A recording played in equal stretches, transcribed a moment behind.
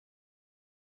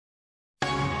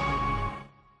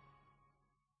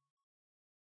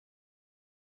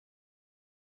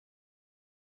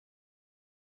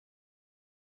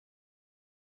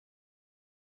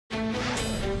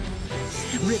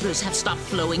Rivers have stopped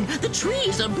flowing, the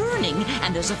trees are burning,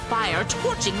 and there's a fire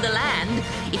torching the land.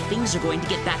 If things are going to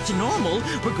get back to normal,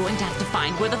 we're going to have to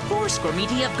find where the forest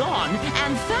Gormiti have gone,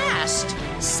 and fast.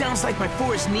 Sounds like my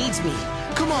forest needs me.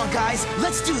 Come on, guys,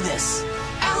 let's do this.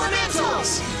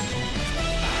 Elementals!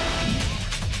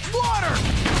 Water!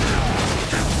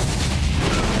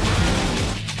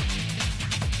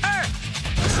 Earth!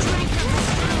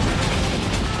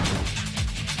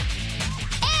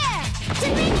 Air! To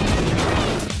make it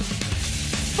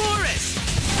Forest!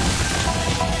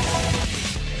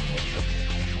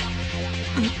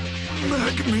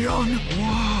 Magmion!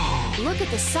 Whoa! Look at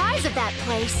the size of that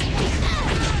place.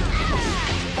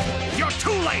 You're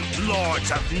too late,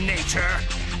 lords of nature!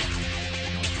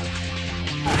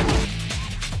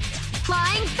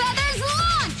 Flying feathers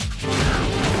launch!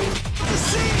 The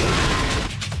sea!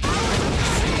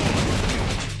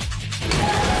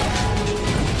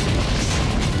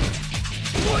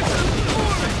 What's the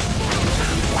forest?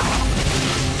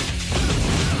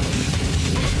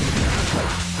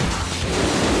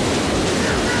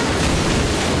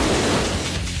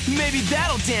 Maybe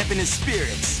that'll dampen his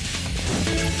spirits.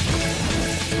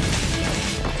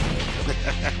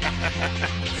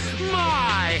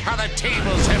 My, how the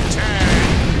tables have turned!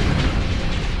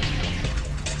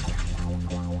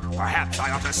 Perhaps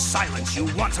I ought to silence you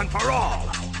once and for all!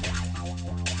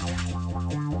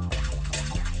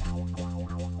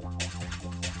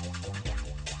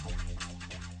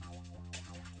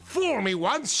 Fool me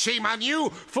once, shame on you!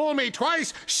 Fool me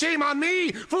twice, shame on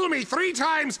me! Fool me 3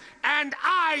 times, and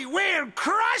I will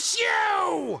crush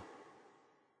you!